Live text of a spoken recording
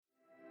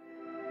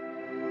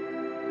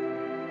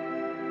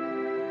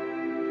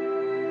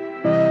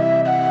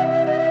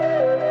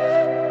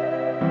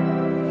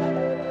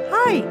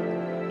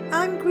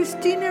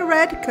Christina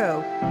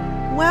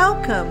Redko.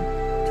 Welcome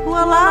to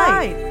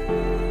Alive!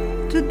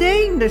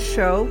 Today in the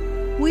show,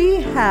 we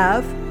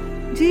have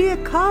the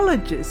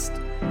ecologist,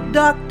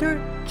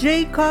 Dr.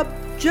 Jacob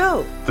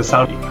Joe. The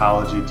Sound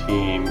Ecology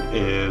team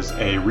is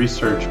a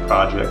research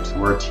project.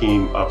 We're a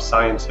team of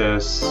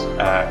scientists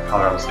at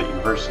Colorado State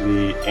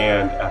University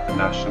and at the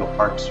National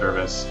Park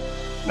Service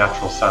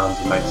Natural Sounds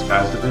and Night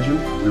Skies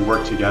Division. We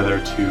work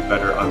together to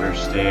better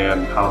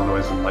understand how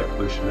noise and light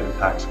pollution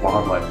impacts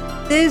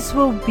wildlife. This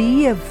will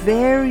be a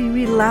very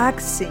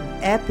relaxing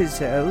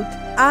episode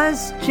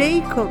as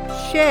Jacob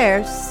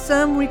shares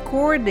some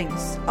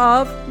recordings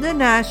of the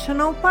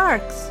national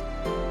parks.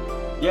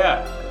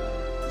 Yeah,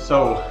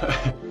 so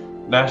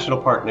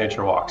National Park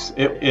Nature Walks.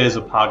 It is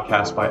a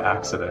podcast by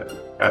accident,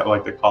 I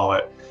like to call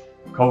it.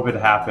 COVID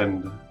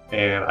happened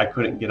and I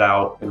couldn't get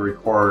out and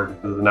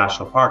record the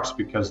national parks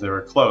because they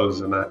were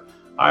closed. And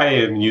I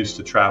am used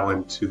to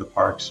traveling to the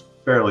parks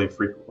fairly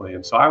frequently.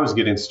 And so I was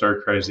getting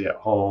stir crazy at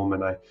home.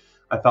 And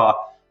I thought,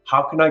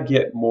 how can I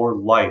get more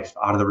life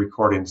out of the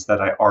recordings that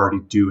I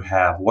already do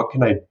have? What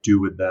can I do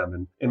with them?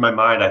 And in my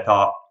mind, I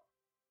thought,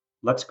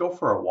 let's go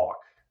for a walk.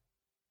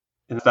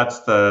 And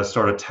that's the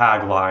sort of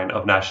tagline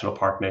of National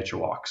Park Nature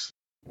Walks.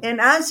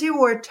 And as you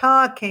were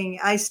talking,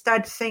 I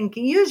started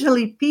thinking,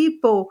 usually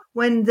people,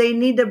 when they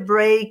need a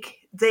break,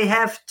 they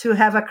have to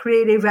have a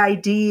creative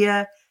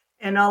idea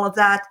and all of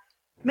that.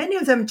 Many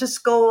of them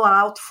just go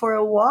out for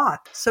a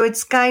walk. So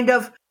it's kind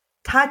of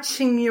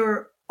touching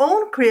your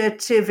own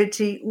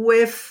creativity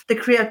with the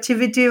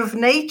creativity of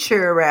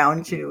nature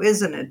around you,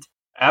 isn't it?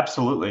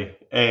 Absolutely.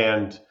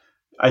 And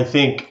I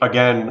think,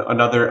 again,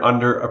 another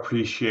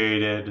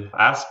underappreciated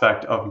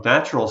aspect of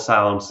natural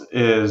sounds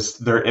is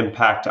their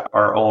impact on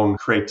our own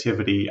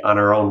creativity, on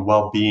our own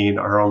well-being,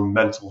 our own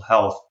mental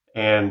health.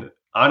 And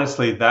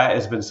honestly, that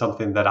has been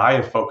something that I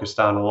have focused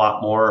on a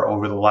lot more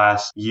over the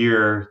last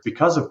year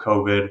because of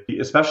COVID.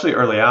 Especially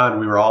early on,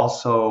 we were all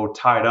so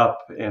tied up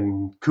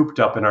and cooped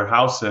up in our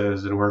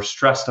houses and we're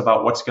stressed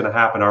about what's going to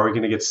happen. Are we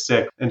going to get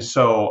sick? And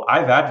so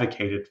I've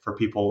advocated for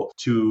people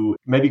to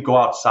maybe go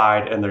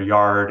outside in their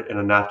yard in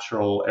a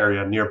natural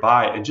area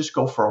nearby and just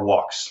go for a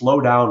walk, slow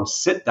down,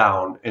 sit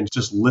down, and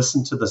just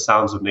listen to the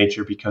sounds of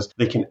nature because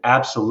they can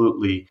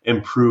absolutely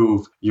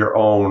improve your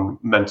own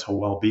mental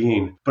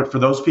well-being. But for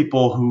those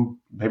people who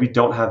maybe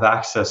don't have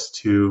access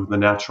to the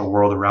natural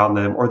world around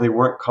them, or they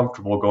weren't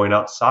comfortable going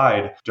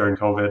outside during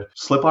COVID,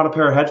 slip on a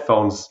pair of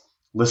headphones,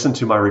 listen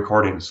to my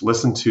recordings,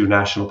 listen to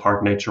National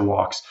Park Nature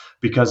Walks,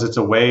 because it's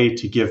a way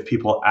to give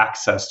people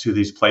access to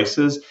these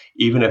places,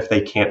 even if they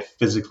can't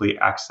physically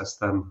access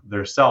them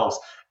themselves.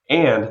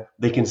 And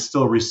they can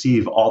still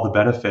receive all the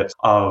benefits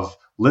of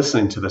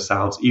listening to the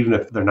sounds, even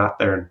if they're not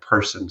there in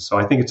person. So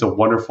I think it's a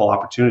wonderful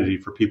opportunity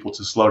for people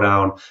to slow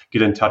down,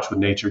 get in touch with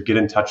nature, get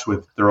in touch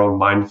with their own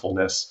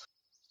mindfulness.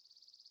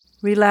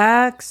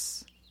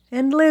 Relax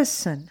and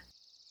listen.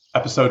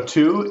 Episode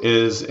 2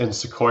 is in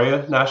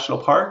Sequoia National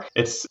Park.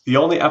 It's the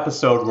only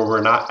episode where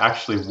we're not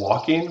actually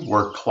walking,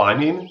 we're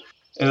climbing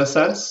in a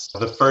sense.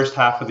 The first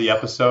half of the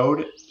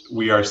episode,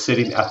 we are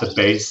sitting at the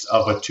base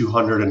of a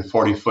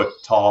 240-foot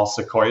tall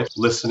sequoia,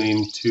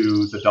 listening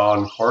to the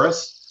dawn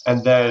chorus.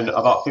 And then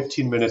about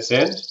 15 minutes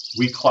in,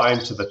 we climb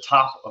to the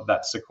top of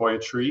that sequoia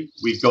tree.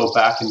 We go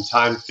back in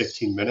time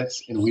 15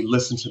 minutes and we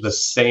listen to the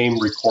same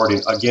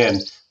recording again,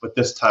 but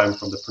this time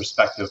from the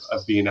perspective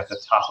of being at the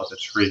top of the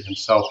tree. And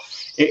so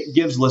it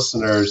gives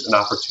listeners an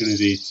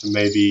opportunity to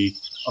maybe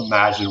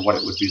imagine what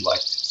it would be like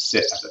to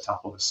sit at the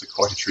top of a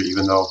sequoia tree,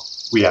 even though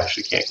we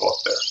actually can't go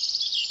up there.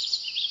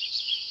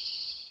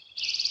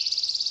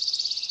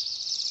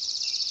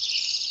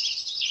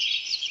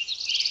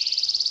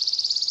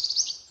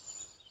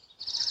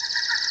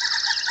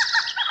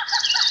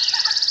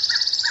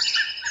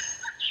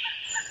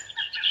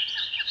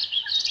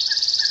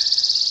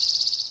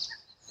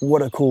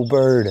 What a cool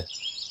bird.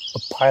 A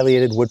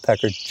pileated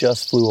woodpecker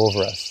just flew over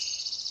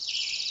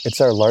us.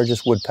 It's our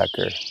largest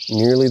woodpecker,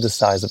 nearly the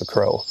size of a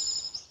crow.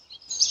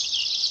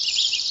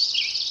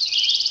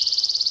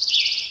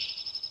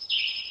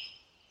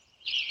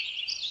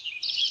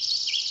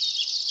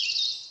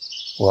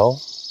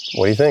 Well,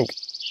 what do you think?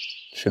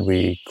 Should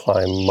we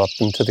climb up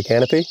into the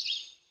canopy?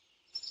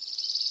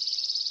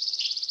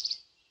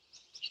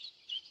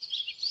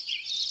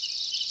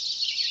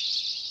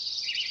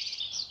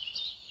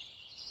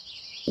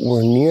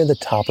 We're near the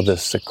top of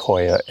this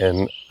sequoia,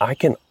 and I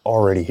can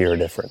already hear a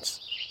difference.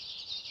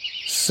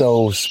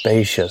 So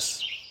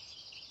spacious.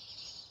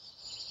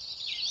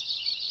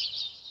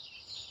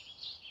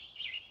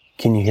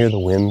 Can you hear the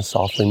wind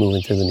softly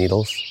moving through the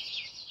needles?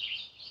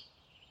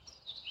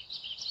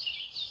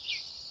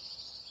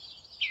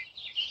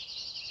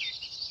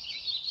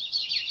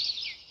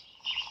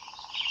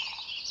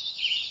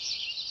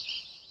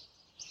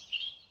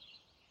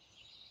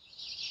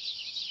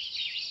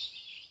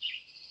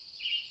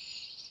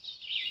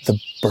 The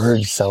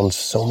birds sound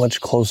so much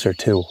closer,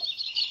 too.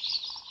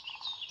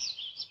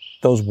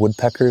 Those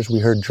woodpeckers we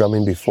heard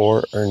drumming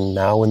before are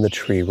now in the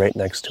tree right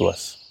next to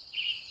us.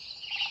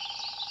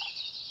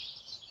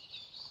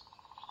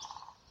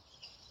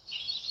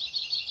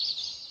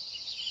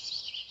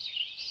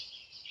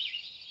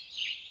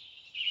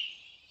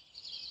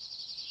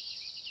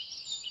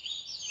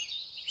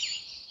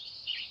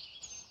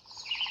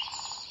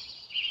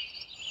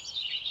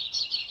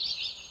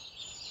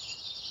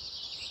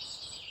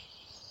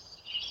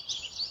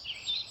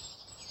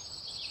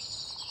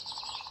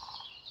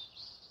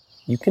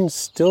 You can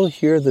still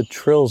hear the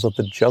trills of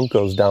the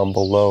juncos down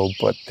below,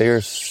 but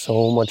they're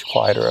so much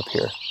quieter up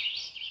here.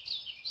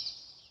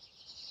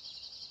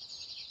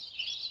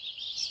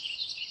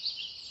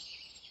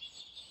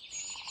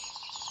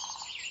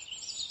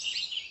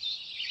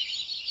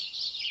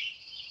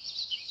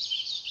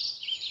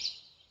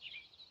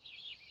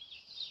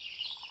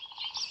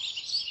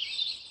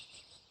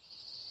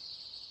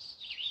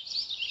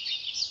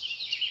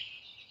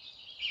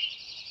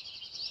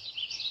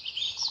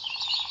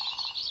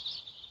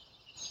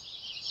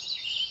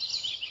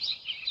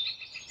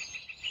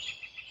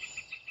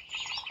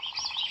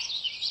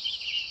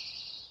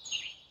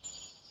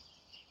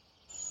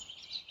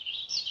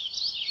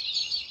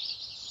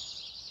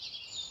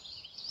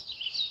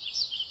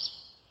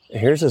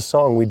 Here's a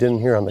song we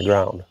didn't hear on the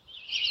ground.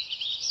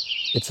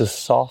 It's a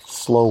soft,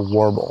 slow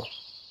warble.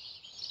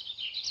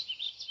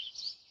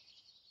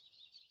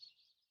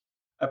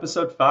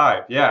 Episode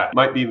 5,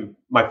 might be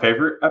my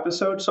favorite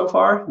episode so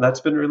far that's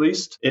been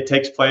released. It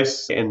takes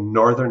place in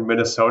northern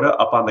Minnesota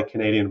up on the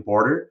Canadian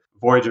border.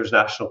 Voyageurs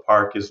National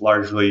Park is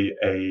largely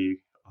a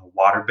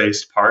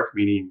water-based park,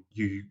 meaning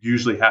you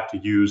usually have to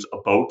use a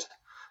boat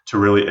to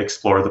really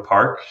explore the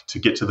park, to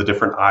get to the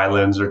different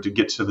islands or to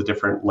get to the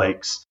different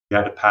lakes. You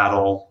had to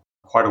paddle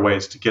quite a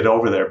ways to get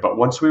over there. But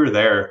once we were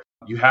there,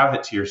 you have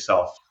it to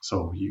yourself.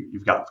 So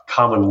you've got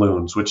common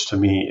loons, which to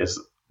me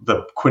is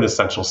the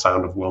quintessential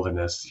sound of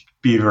wilderness.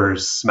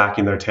 Beavers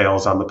smacking their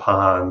tails on the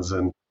ponds,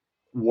 and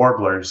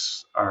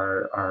warblers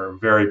are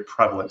very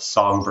prevalent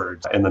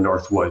songbirds in the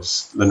North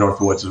Woods. The North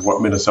Woods is what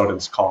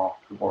Minnesotans call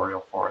the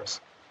boreal forest.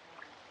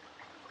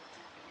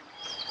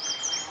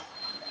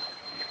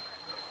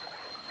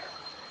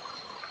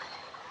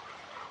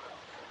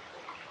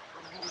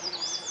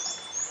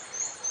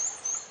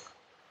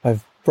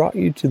 I've brought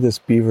you to this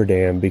beaver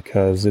dam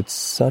because it's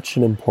such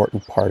an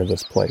important part of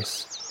this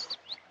place.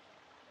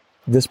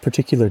 This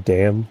particular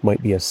dam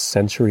might be a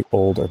century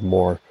old or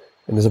more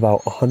and is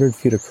about 100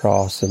 feet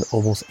across and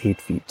almost 8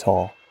 feet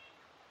tall.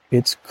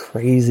 It's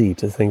crazy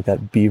to think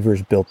that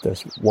beavers built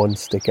this one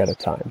stick at a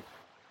time.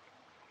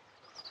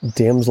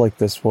 Dams like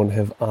this one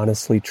have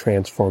honestly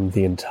transformed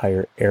the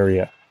entire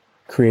area,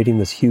 creating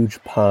this huge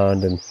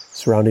pond and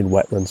surrounding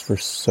wetlands for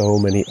so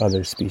many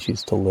other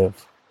species to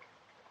live.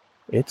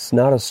 It's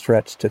not a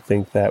stretch to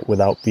think that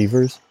without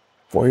beavers,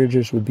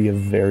 Voyageurs would be a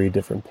very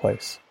different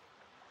place.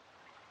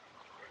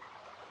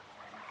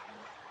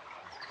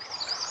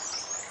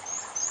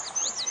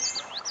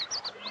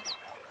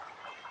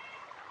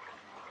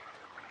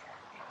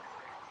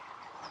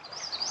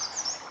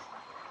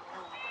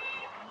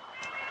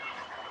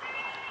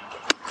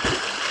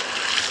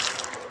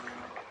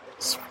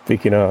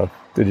 Speaking of,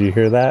 did you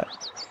hear that?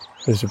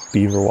 There's a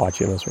beaver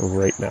watching us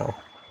right now.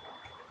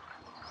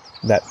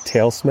 That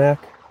tail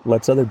smack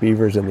lets other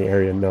beavers in the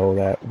area know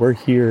that we're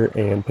here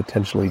and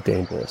potentially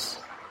dangerous.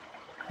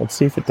 Let's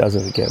see if it does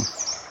it again.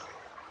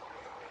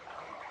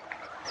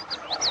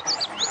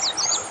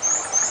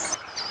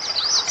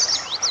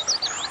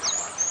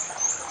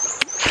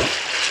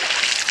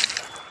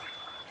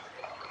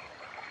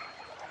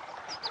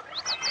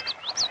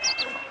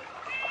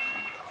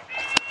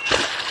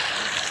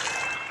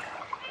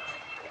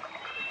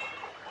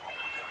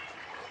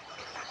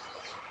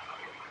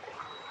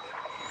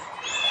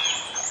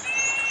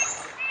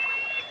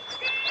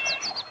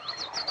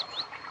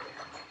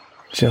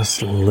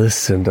 Just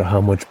listen to how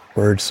much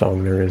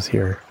birdsong there is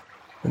here,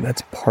 and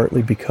that's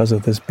partly because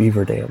of this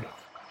beaver dam.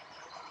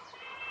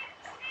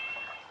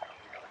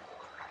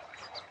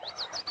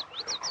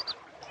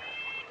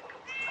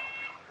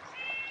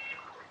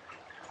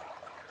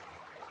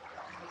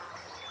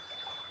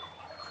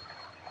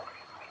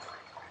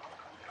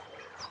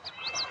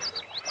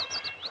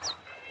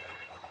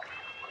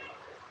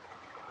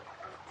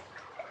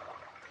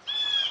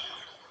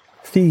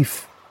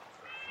 Thief!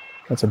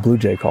 That's a blue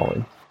jay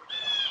calling.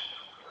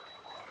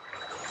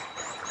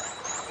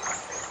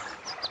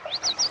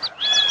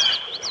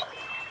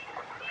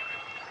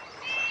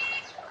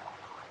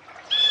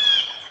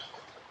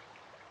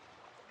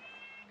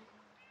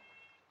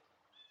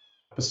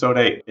 Episode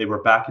 8,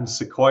 we're back in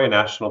Sequoia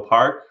National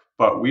Park,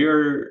 but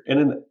we're in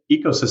an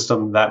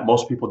ecosystem that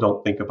most people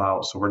don't think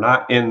about. So we're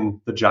not in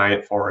the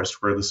giant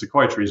forest where the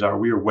sequoia trees are.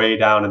 We are way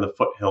down in the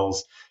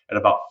foothills at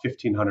about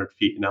 1,500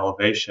 feet in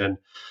elevation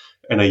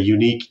in a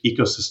unique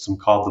ecosystem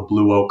called the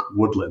Blue Oak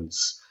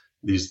Woodlands.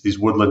 These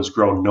woodlands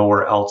grow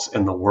nowhere else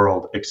in the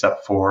world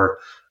except for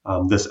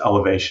this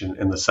elevation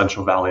in the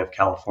Central Valley of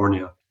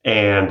California.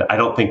 And I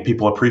don't think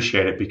people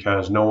appreciate it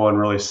because no one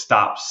really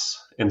stops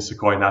in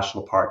Sequoia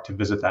National Park to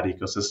visit that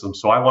ecosystem.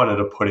 So I wanted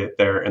to put it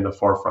there in the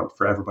forefront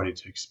for everybody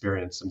to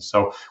experience. And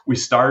so we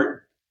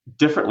start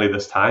differently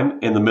this time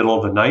in the middle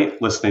of the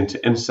night, listening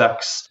to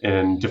insects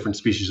and different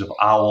species of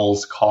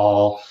owls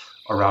call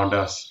around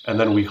us. And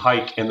then we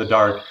hike in the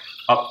dark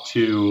up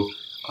to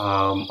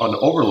an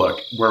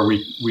overlook where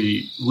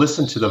we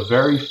listen to the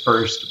very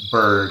first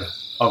bird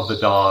of the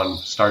dawn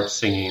starts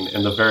singing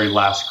and the very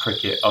last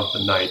cricket of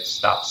the night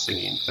stops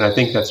singing. And I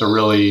think that's a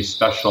really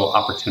special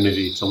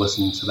opportunity to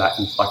listen to that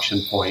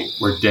inflection point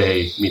where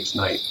day meets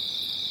night.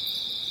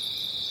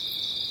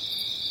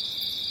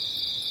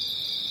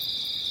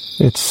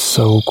 It's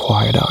so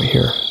quiet out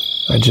here.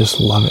 I just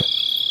love it.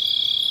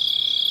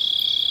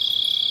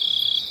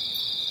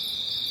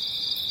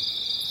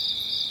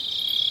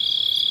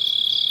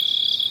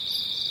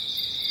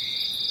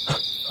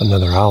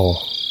 Another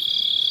owl.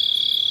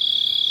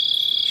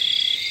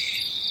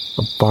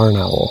 A barn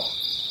owl.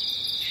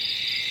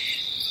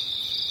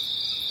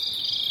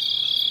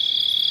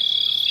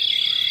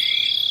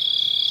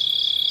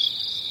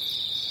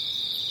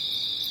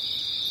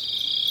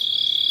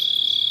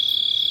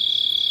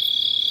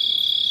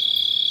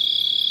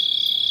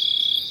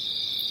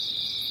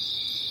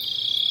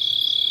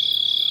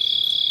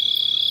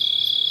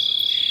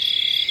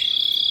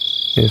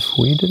 If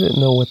we didn't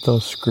know what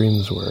those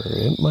screams were,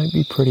 it might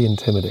be pretty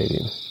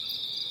intimidating.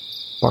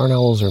 Barn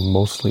owls are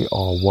mostly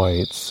all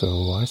white,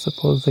 so I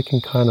suppose they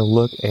can kind of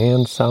look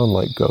and sound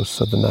like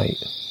ghosts of the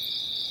night.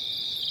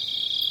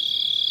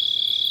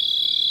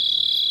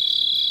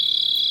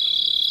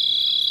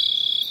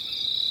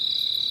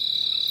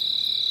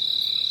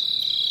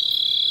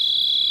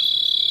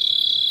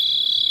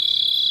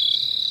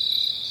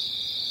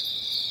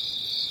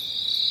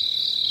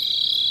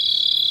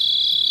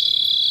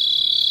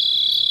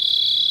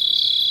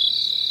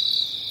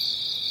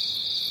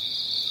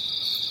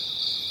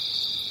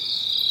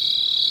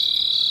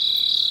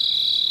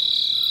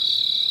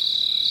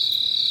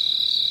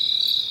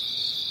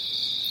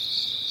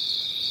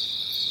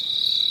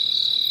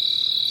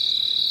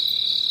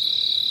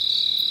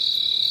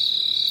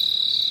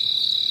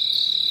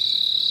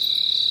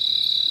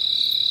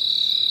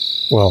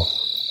 Well,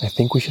 I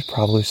think we should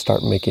probably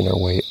start making our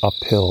way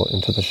uphill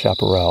into the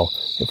chaparral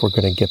if we're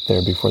going to get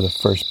there before the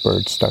first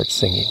bird starts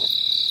singing.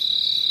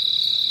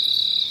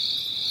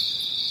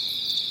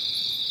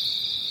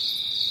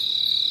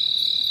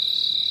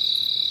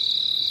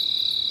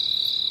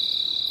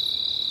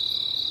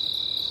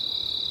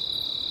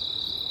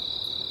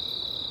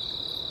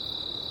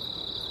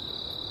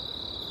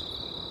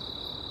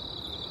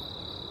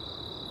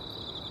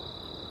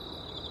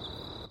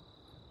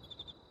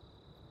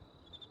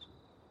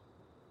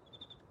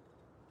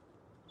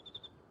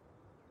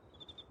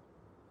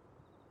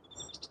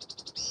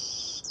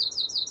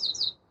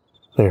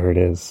 There it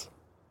is,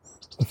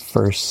 the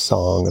first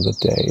song of the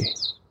day,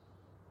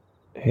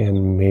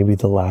 and maybe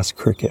the last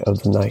cricket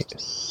of the night.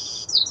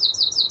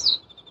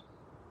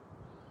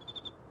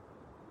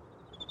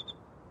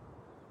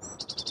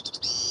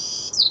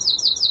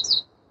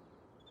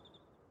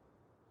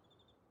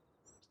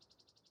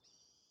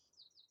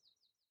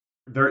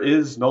 There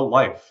is no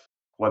life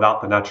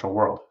without the natural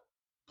world.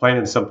 Plain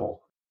and simple.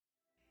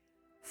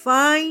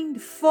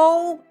 Find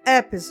full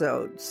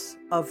episodes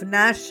of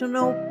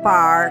National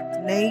Park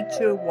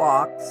Nature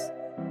Walks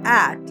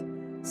at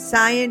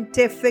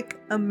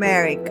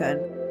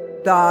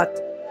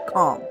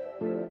scientificamerican.com.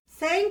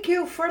 Thank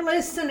you for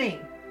listening.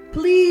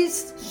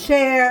 Please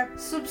share,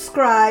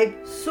 subscribe,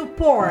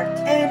 support,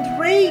 and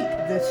rate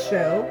this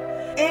show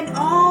and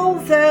all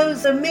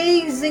those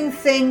amazing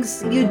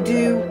things you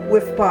do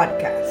with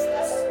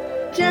podcasts.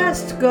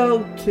 Just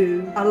go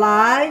to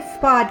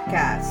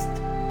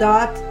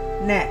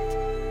alivepodcast.net.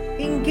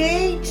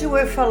 Engage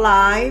with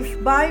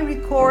Alive by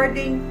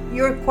recording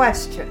your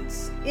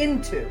questions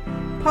into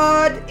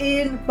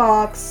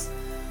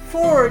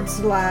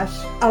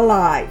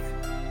podinbox/alive.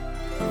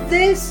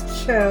 This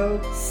show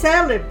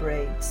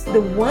celebrates the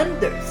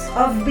wonders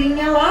of being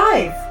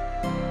alive.